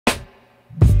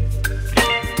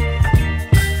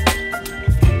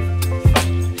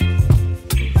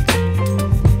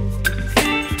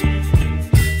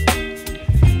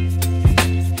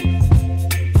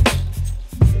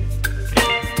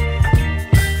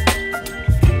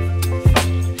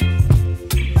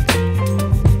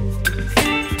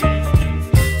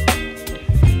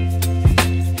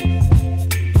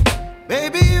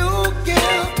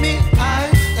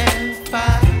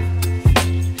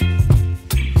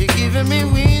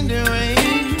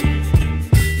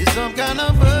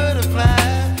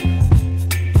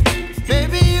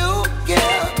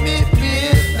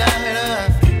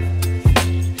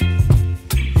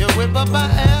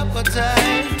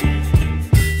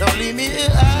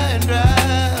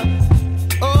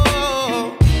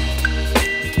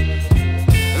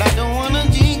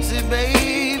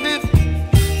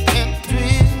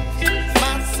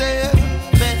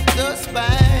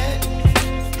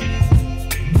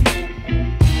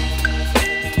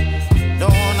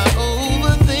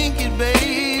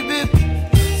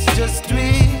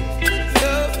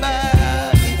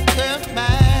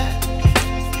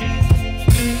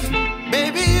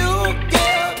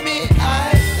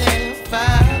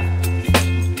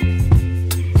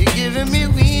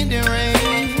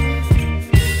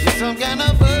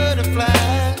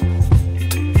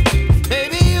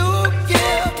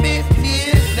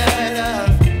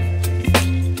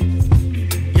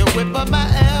up my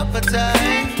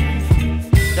appetite.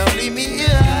 Don't leave me here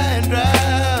high and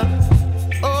dry.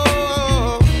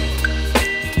 Oh,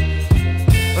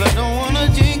 but I don't wanna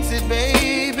jinx it,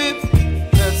 baby.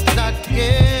 Let's not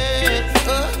get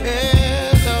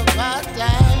ahead of my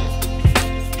time.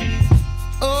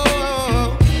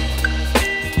 Oh,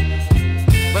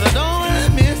 but I don't wanna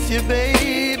miss you,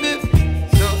 baby.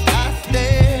 So I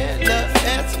stand up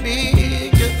and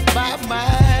speak just my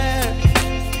mind.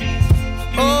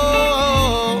 Oh.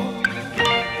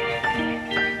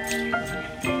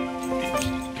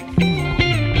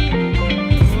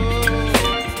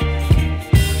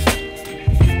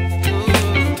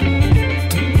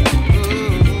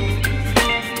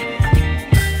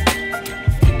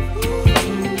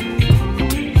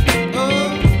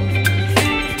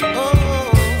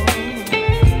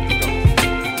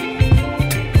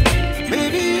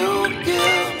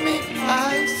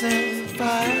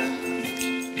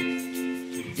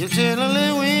 You're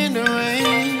chilling when the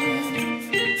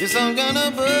rain. You're some kind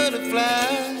of butterfly.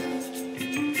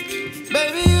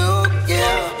 Baby, you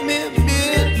give me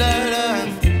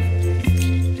midnight.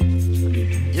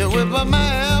 You whip up my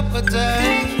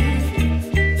appetite.